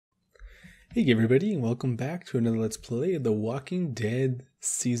Hey everybody, and welcome back to another Let's Play of The Walking Dead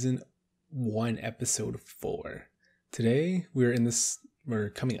Season 1, Episode 4. Today, we're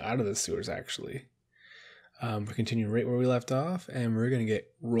coming out of the sewers, actually. We're continuing right where we left off, and we're going to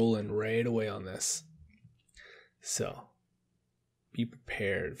get rolling right away on this. So, be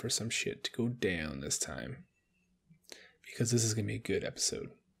prepared for some shit to go down this time. Because this is going to be a good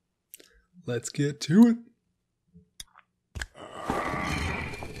episode. Let's get to it!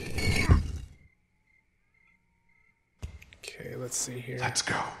 Okay, let's see here. Let's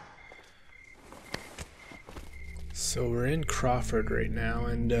go. So we're in Crawford right now,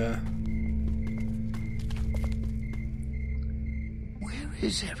 and where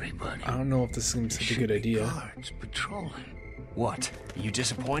is everybody? I don't know if this is going to be such a good idea. Guards patrolling. What? Are you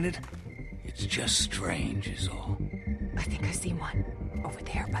disappointed? It's just strange is all. I think I see one. Over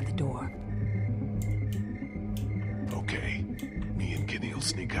there by the door. Okay. Me and Kenny will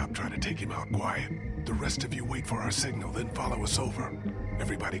sneak out, try to take him out quiet. The rest of you wait for our signal, then follow us over.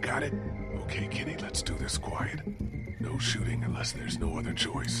 Everybody got it? Okay, Kenny, let's do this quiet. No shooting unless there's no other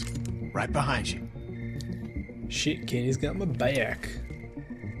choice. Right behind you. Shit, Kenny's got my back.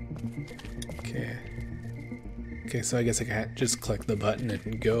 Okay, so I guess I can't just click the button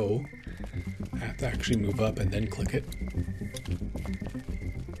and go. I have to actually move up and then click it.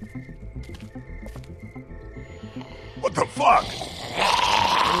 What the fuck?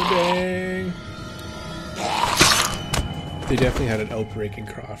 Oh, dang. They definitely had an outbreak in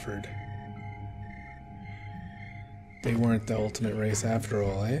Crawford. They weren't the ultimate race after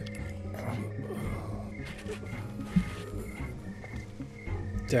all, eh?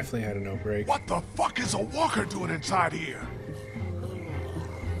 Definitely had an outbreak. What the fuck is a walker doing inside here?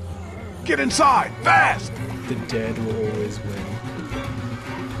 Get inside, fast! The dead will always win.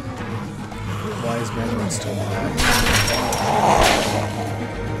 Wise men once told me that.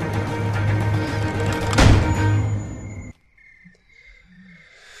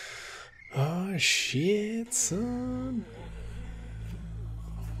 Oh shit, son.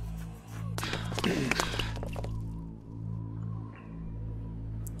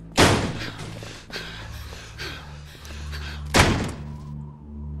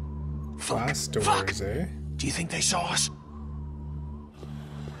 Glass doors, eh? Do you think they saw us?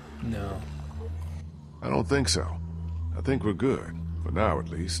 No. I don't think so. I think we're good. For now, at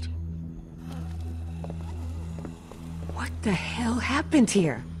least. What the hell happened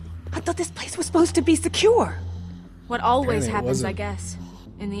here? I thought this place was supposed to be secure. What always Apparently it happens, I wasn't. guess.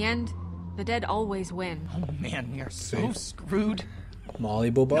 In the end, the dead always win. Oh man, we are so Safe. screwed.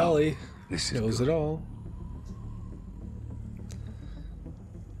 Molly Bobali This is knows good. it all.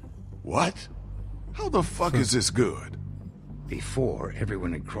 What? How the fuck is this good? Before,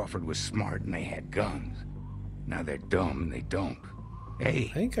 everyone in Crawford was smart and they had guns. Now they're dumb and they don't. Hey,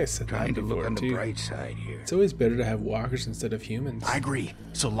 I think I said trying that to look before on the too. bright side here. It's always better to have walkers instead of humans. I agree.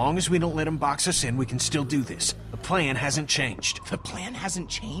 So long as we don't let them box us in, we can still do this. The plan hasn't changed. The plan hasn't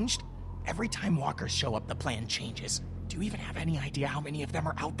changed? Every time walkers show up, the plan changes. Do you even have any idea how many of them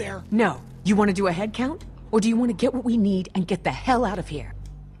are out there? No. You want to do a head count? Or do you want to get what we need and get the hell out of here?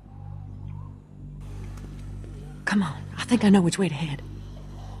 Come on. I think I know which way to head.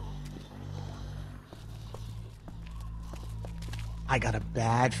 I got a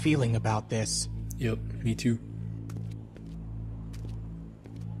bad feeling about this. Yep, me too.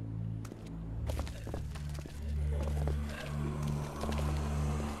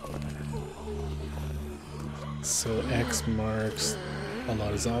 So X marks a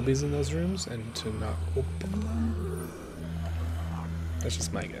lot of zombies in those rooms and to not open them? That's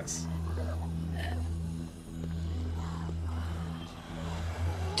just my guess.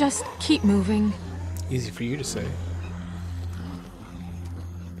 Just keep moving. Easy for you to say.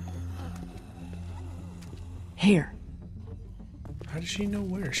 Here. How does she know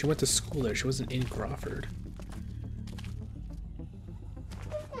where? She went to school there. She wasn't in Crawford.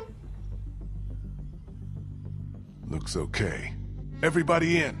 Looks okay.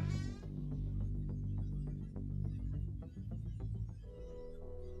 Everybody in.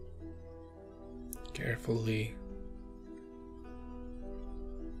 Carefully.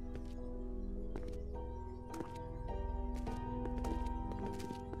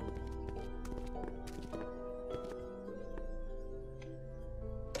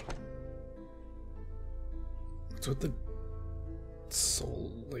 What's with the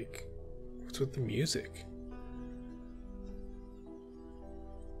soul, like, what's with the music?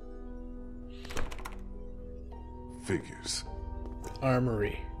 Figures.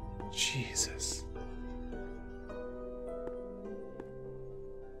 Armory. Jesus.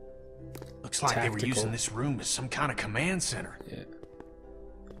 Looks like they were Tactical. using this room as some kind of command center. Yeah.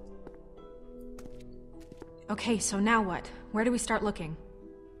 Okay, so now what? Where do we start looking?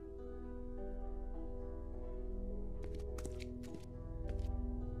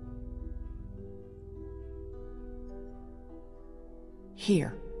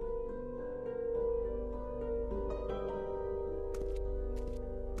 Here.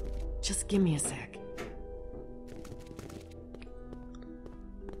 Just give me a sec.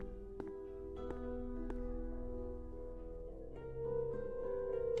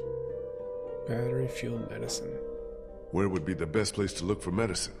 Battery, fuel, medicine. Where would be the best place to look for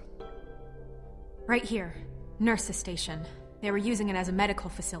medicine? Right here. Nurse's station. They were using it as a medical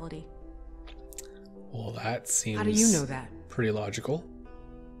facility. Well, that seems... How do you know that? Pretty logical.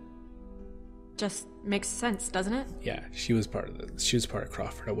 Just makes sense, doesn't it? Yeah, she was part of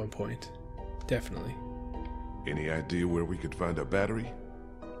Crawford at one point. Definitely. Any idea where we could find a battery?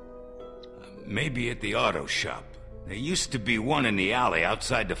 Maybe at the auto shop. There used to be one in the alley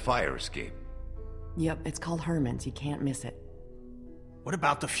outside the fire escape. Yep, it's called Herman's. You can't miss it. What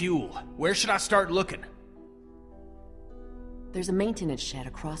about the fuel? Where should I start looking? There's a maintenance shed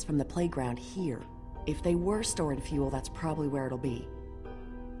across from the playground here. If they were storing fuel, that's probably where it'll be.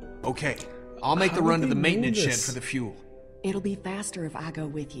 Okay, I'll make the How run did to the they know maintenance shed this? for the fuel. It'll be faster if I go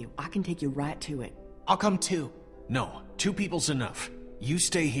with you. I can take you right to it. I'll come too. No, 2 people's enough. You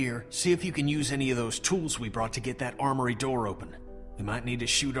stay here, see if you can use any of those tools we brought to get that armory door open. We might need to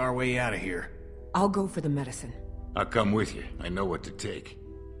shoot our way out of here. I'll go for the medicine. I'll come with you. I know what to take.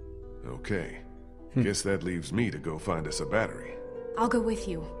 Okay. Guess that leaves me to go find us a battery. I'll go with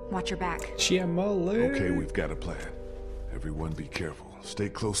you. Watch your back. Chiamale. Okay, we've got a plan. Everyone be careful. Stay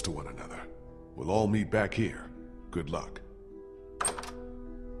close to one another. We'll all meet back here. Good luck. I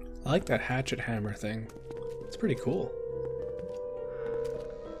like that hatchet hammer thing. It's pretty cool.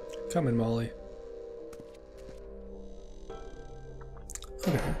 Come in, Molly.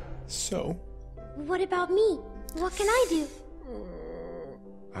 Okay, so... What about me? What can I do?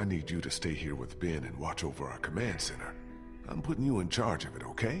 I need you to stay here with Ben and watch over our command center. I'm putting you in charge of it,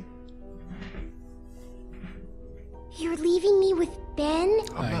 okay? You're leaving me with Ben?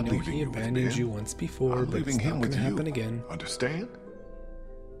 I'm I not know leaving he you with abandoned Ben. you once before, I'm but leaving it's him not with gonna you. happen again. Understand?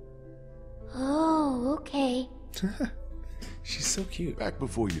 Oh, okay. She's so cute. Back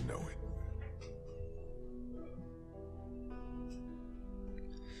before you know it.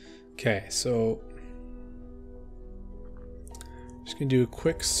 Okay, so... just gonna do a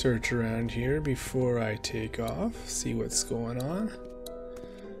quick search around here before I take off, see what's going on.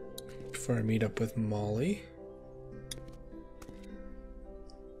 Before I meet up with Molly.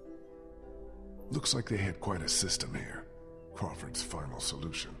 Looks like they had quite a system here. Crawford's final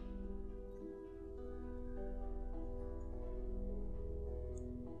solution.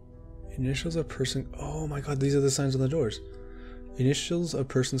 Initials of person... oh my god, these are the signs on the doors. Initials of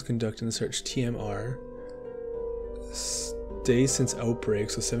persons conducting the search, TMR. Days since outbreak,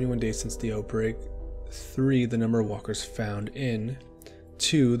 so 71 days since the outbreak. 3, the number of walkers found in.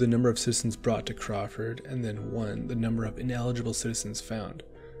 2, the number of citizens brought to Crawford. And then 1, the number of ineligible citizens found.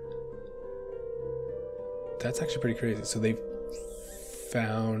 That's actually pretty crazy. So they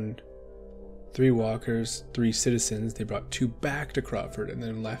found 3 walkers, 3 citizens. They brought 2 back to Crawford and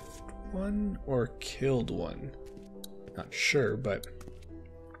then left 1 or killed 1. Not sure, but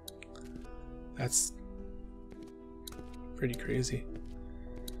that's pretty crazy.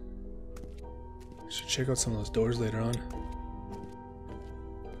 Should check out some of those doors later on.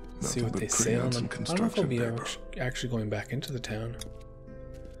 See what they say on them. I don't know if I'll be actually going back into the town.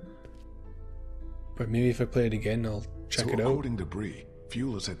 But maybe if I play it again, I'll check it out. According to Bree,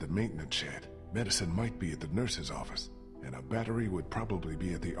 fuel is at the maintenance shed. Medicine might be at the nurse's office. And a battery would probably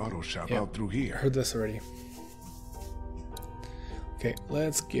be at the auto shop out through I here. heard this already. Okay,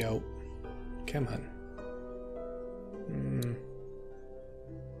 let's go. Come on.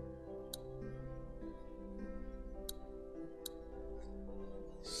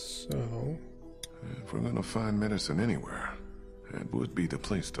 So... if we're gonna find medicine anywhere, that would be the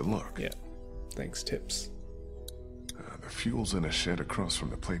place to look. yeah. Thanks, Tips. The fuel's in a shed across from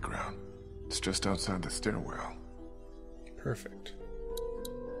the playground. It's just outside the stairwell. Perfect.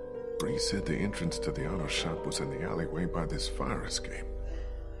 Bree said the entrance to the auto shop was in the alleyway by this fire escape.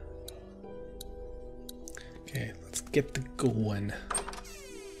 Okay, let's get the going.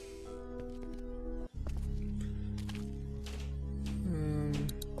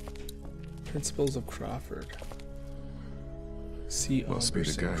 Principles of Crawford. See all Must be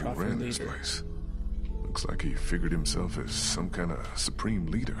the guy who Crawford ran this leader. place. Looks like he figured himself as some kind of supreme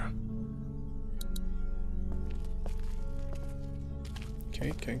leader.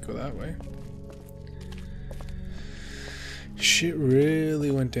 Okay, can't go that way. Shit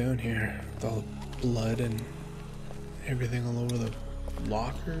really went down here with all the blood and Everything all over the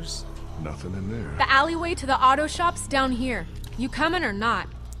lockers. Nothing in there. The alleyway to the auto shop's down here. You coming or not?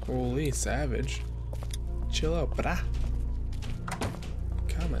 Holy savage. Chill out, brah.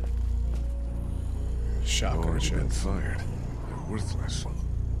 Coming. Shotgun Already been shells. fired. They're worthless.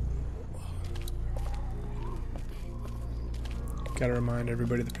 Gotta remind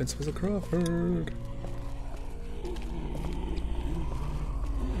everybody the principal's a Crawford.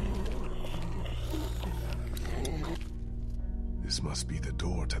 This must be the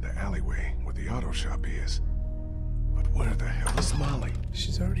door to the alleyway where the auto shop is. But where the hell is Molly?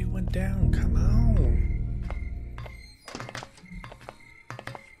 She's already went down. Come on.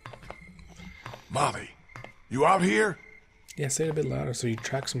 Molly, you out here? Yeah, say it a bit louder so you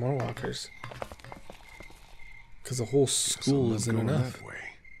track some more walkers. Because the whole school isn't Going enough. that way.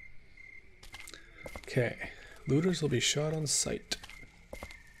 Okay. Looters will be shot on sight.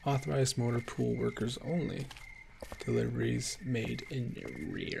 Authorized motor pool workers only. Deliveries made in the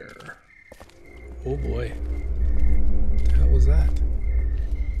rear. Oh boy. What the hell was that?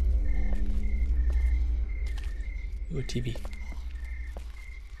 Ooh, a TV.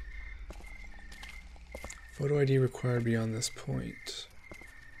 Photo ID required beyond this point.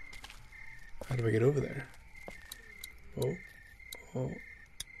 How do I get over there? Oh. Oh.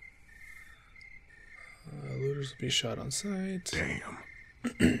 Looters will be shot on sight. Damn.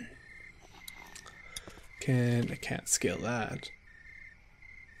 I can't scale that.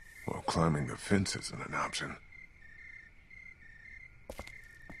 Well, climbing the fence isn't an option.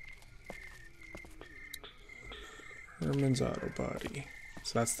 Herman's Auto Body.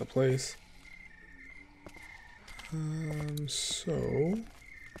 So that's the place. So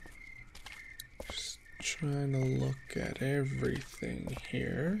just trying to look at everything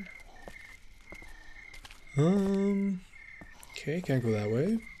here. Okay, can't go that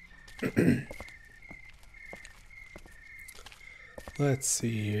way. Let's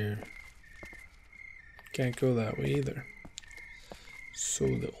see here. Can't go that way either. So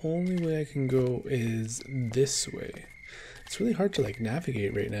the only way I can go is this way. It's really hard to like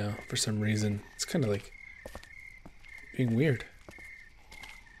navigate right now for some reason. It's kind of like being weird.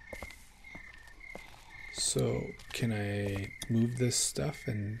 So can I move this stuff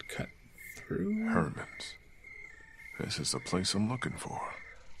and cut through? Herman's. This is the place I'm looking for.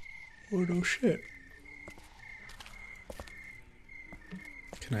 Oh no shit.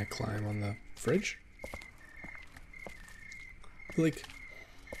 Can I climb on the fridge? Like,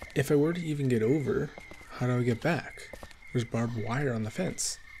 if I were to even get over, how do I get back? There's barbed wire on the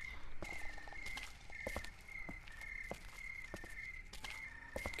fence.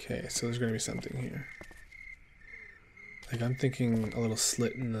 Okay, so there's gonna be something here. Like, I'm thinking a little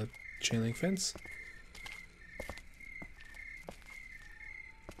slit in the chain link fence.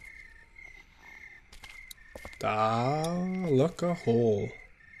 Ah, look, a hole.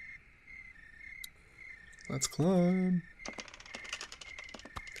 Let's climb.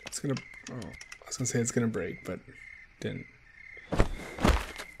 It's gonna, oh, I was gonna say it's gonna break, but didn't.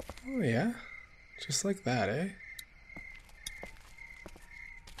 Oh yeah, just like that, eh?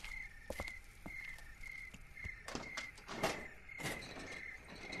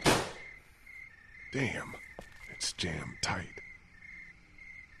 Damn, it's jammed tight.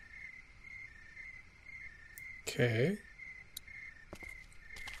 Okay.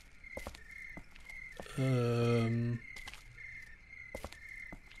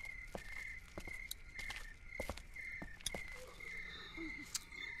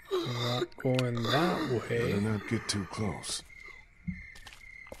 Not going that way. Better not get too close.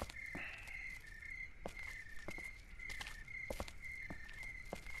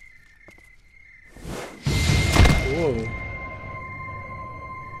 Whoa.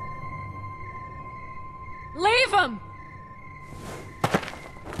 Leave him!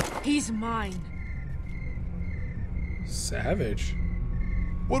 He's mine. Savage.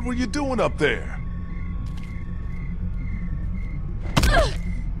 What were you doing up there?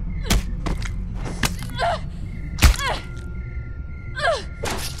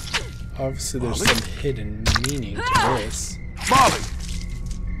 Obviously, there's some hidden meaning to this. Molly!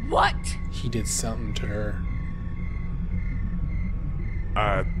 What? He did something to her.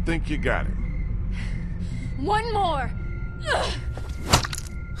 I think you got him. One more!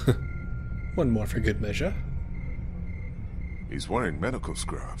 One more for good measure. He's wearing medical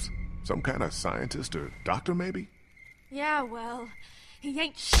scrubs. Some kind of scientist or doctor, maybe? Yeah, well, he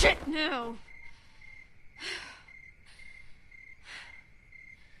ain't shit now.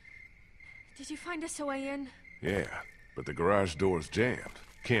 Did you find us a way in? Yeah, but the garage door's jammed.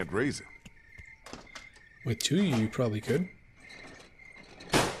 Can't raise it. With two, you probably could.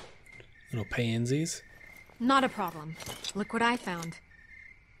 Little pansies. Not a problem. Look what I found.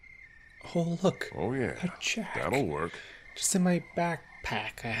 Oh, look. Oh, yeah. A jack. That'll work. Just in my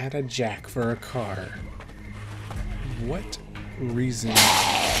backpack, I had a jack for a car. What reason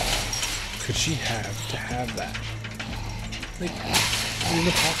could she have to have that? Like, in an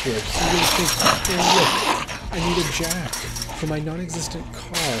apocalypse, you would think, oh, look, I need a jack for my non-existent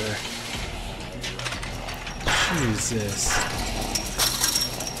car. Jesus.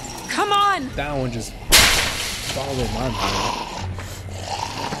 Come on! That one just followed my mind.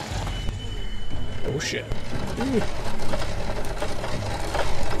 Oh shit. Ooh.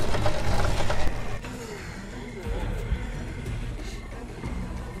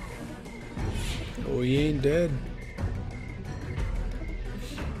 Oh, he ain't dead.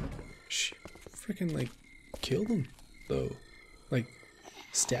 She freaking like killed him though. Like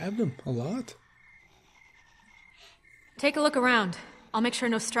stabbed him a lot. Take a look around. I'll make sure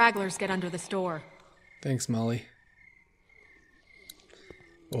no stragglers get under this door. Thanks, Molly.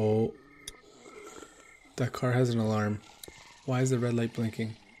 Oh. That car has an alarm. Why is the red light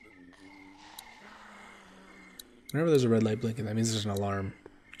blinking? Whenever there's a red light blinking, that means there's an alarm.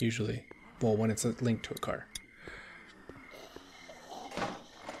 Usually. Well, when it's linked to a car.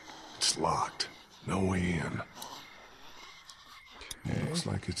 It's locked. No way in. Okay. Looks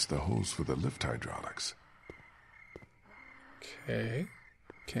like it's the hose for the lift hydraulics. Okay.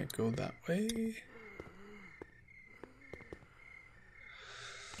 Can't go that way.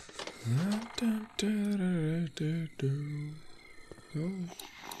 No.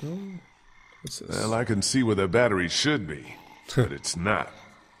 What's this? Well, I can see where the battery should be, but it's not.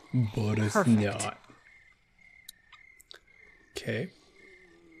 But it's Perfect. not. Okay.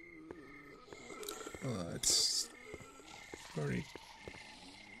 It's already.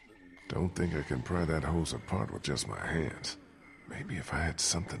 Don't think I can pry that hose apart with just my hands. Maybe if I had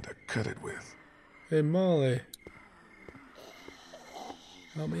something to cut it with. Hey, Molly.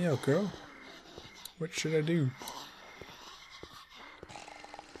 Help me out, girl. What should I do?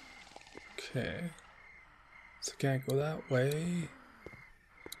 Okay. So can't go that way.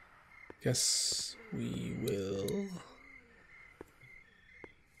 Guess we will.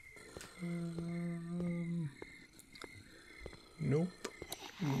 Nope.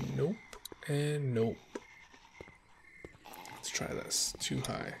 Nope. And nope. Let's try this. Too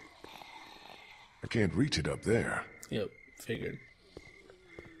high. I can't reach it up there. Yep. Figured.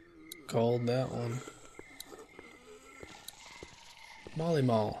 Called that one. Molly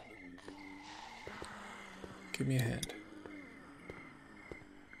Mall. Give me a hand.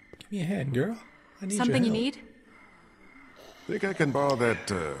 Give me a hand, girl. I need Something you your help. need? Think I can borrow that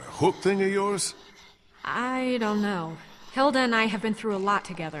hook thing of yours? I don't know. Hilda and I have been through a lot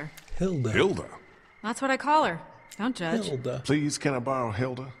together. Hilda. Hilda? That's what I call her. Don't judge. Hilda. Please, can I borrow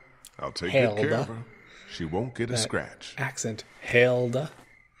Hilda? I'll take good care Hilda. of her. She won't get a That scratch. Accent. Hilda.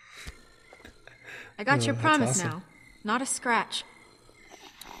 I got your that's promise awesome. now. Not a scratch.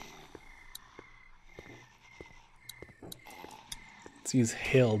 Let's use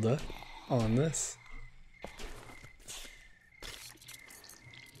Hilda on this.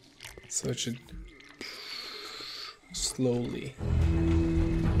 So it should slowly.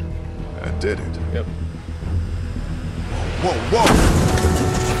 I did it. Yep. Whoa, whoa!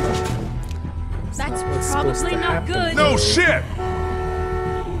 That's what's supposed probably to no happen. good. No shit!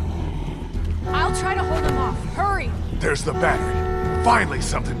 I'll try to hold him off. Hurry! There's the battery. Finally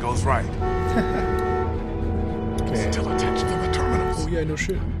something goes right. Okay. Still attached to the terminals. Oh yeah, no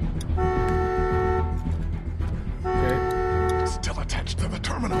shit. Okay. Still attached to the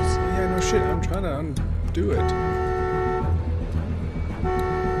terminals. Oh yeah, no shit. I'm trying to undo it.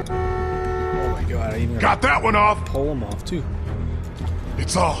 Oh my god, I even gotta Got that one off. pull them off too.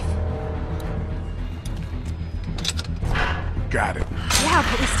 It's off. Got it. Yeah,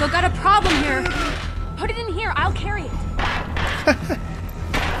 but we still got a problem here. Put it in here. I'll carry it.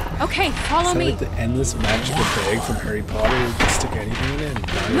 Okay, follow Sound me. like the endless magical bag from Harry Potter. You can stick anything in it and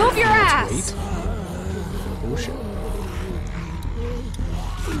buy Move your its ass. weight. Oh shit.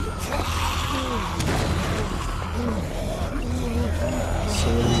 So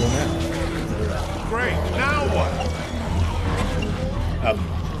where do we go now? Great. Now what? Up,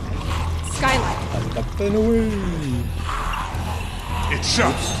 Skylight. up and away. It's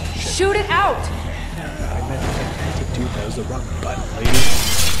shut. Shoot it out. I meant to do that was the wrong button, lady.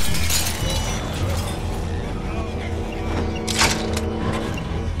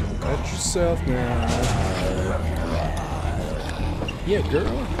 Don't cut yourself now. Yeah,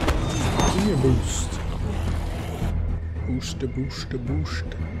 girl. Give me a boost. Boost, boost, boost.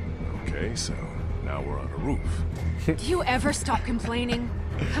 Okay, so now we're on a roof. Do you ever stop complaining?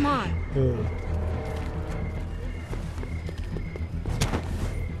 Come on.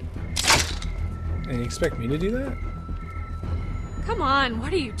 And you expect me to do that? Come on,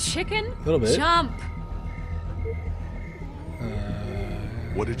 what are you, chicken? A little bit. Jump!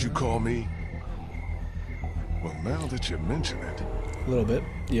 What did you call me? Well, now that you mention it. A little bit,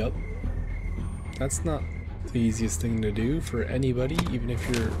 yep. That's not the easiest thing to do for anybody, even if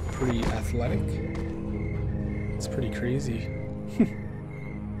you're pretty athletic. It's pretty crazy.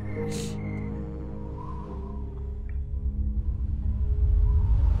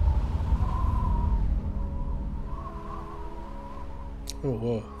 Oh,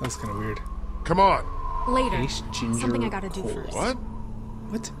 whoa, that's kind of weird. Come on. Later. Ace ginger Something I gotta do coal. first. What?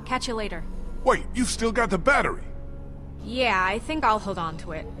 What? Catch you later. Wait, you still got the battery? Yeah, I think I'll hold on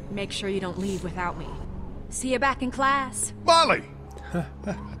to it. Make sure you don't leave without me. See you back in class. Molly!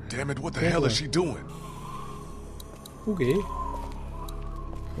 Damn it, what the hell is she doing? Okay.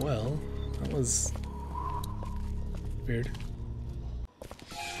 Well, that was weird.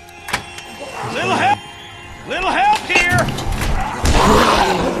 Little help! Little help here!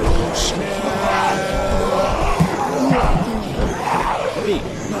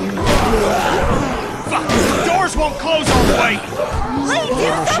 Fuck! The doors won't close all the way! Lee, do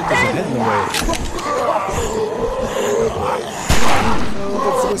There's a something! head in the way.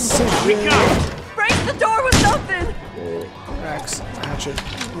 Oh, that's so We weird. got it! Brace the door with something! Axe, hatchet,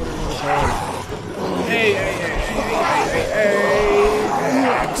 whatever it's called. Hey,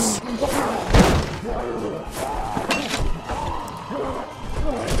 axe.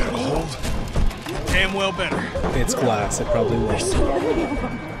 That hold? Damn well better. It's glass, it probably was.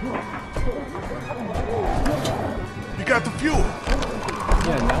 You got the fuel.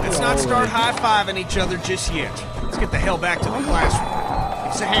 Yeah, now Let's we're not all start like- high-fiving each other just yet. Let's get the hell back to the classroom.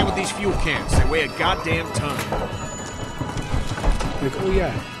 Give us a hand with these fuel cans. They weigh a goddamn ton. Like, oh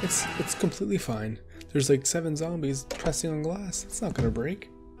yeah, it's completely fine. There's like 7 zombies pressing on glass. It's not gonna break.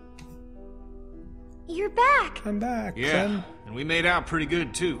 You're back. I'm back. Yeah, Clem. and we made out pretty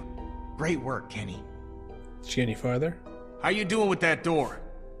good, too. Great work, Kenny. Did you get any farther? How you doing with that door?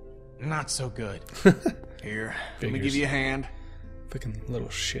 Not so good. Here, let me Figures. give you a hand. Fucking little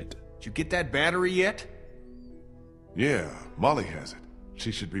shit. Did you get that battery yet? Yeah, Molly has it.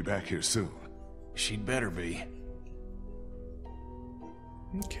 She should be back here soon. She'd better be.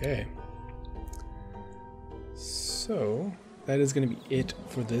 Okay. So, that is going to be it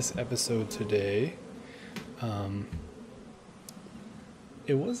for this episode today.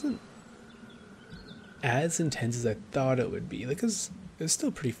 It wasn't as intense as I thought it would be. Like, it was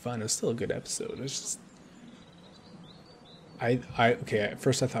still pretty fun. It was still a good episode. It's just... okay, at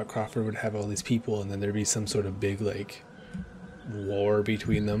first I thought Crawford would have all these people and then there'd be some sort of big, like, war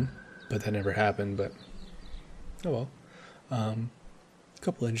between them. But that never happened, but... Oh well. A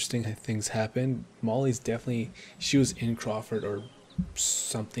couple interesting things happened. Molly's definitely... She was in Crawford, or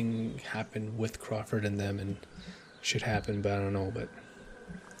something happened with Crawford and them, and shit happened, but I don't know, but...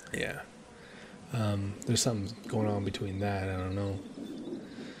 Yeah. There's something going on between that, I don't know.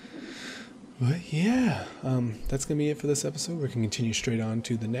 But yeah, that's going to be it for this episode. We can continue straight on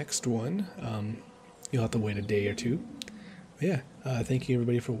to the next one. You'll have to wait a day or two. But yeah, thank you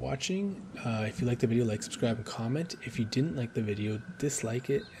everybody for watching. If you liked the video, like, subscribe, and comment. If you didn't like the video, dislike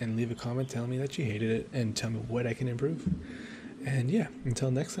it and leave a comment telling me that you hated it and tell me what I can improve. And yeah, until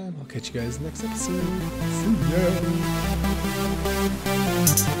next time, I'll catch you guys in the next episode.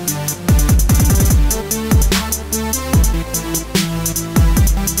 See ya!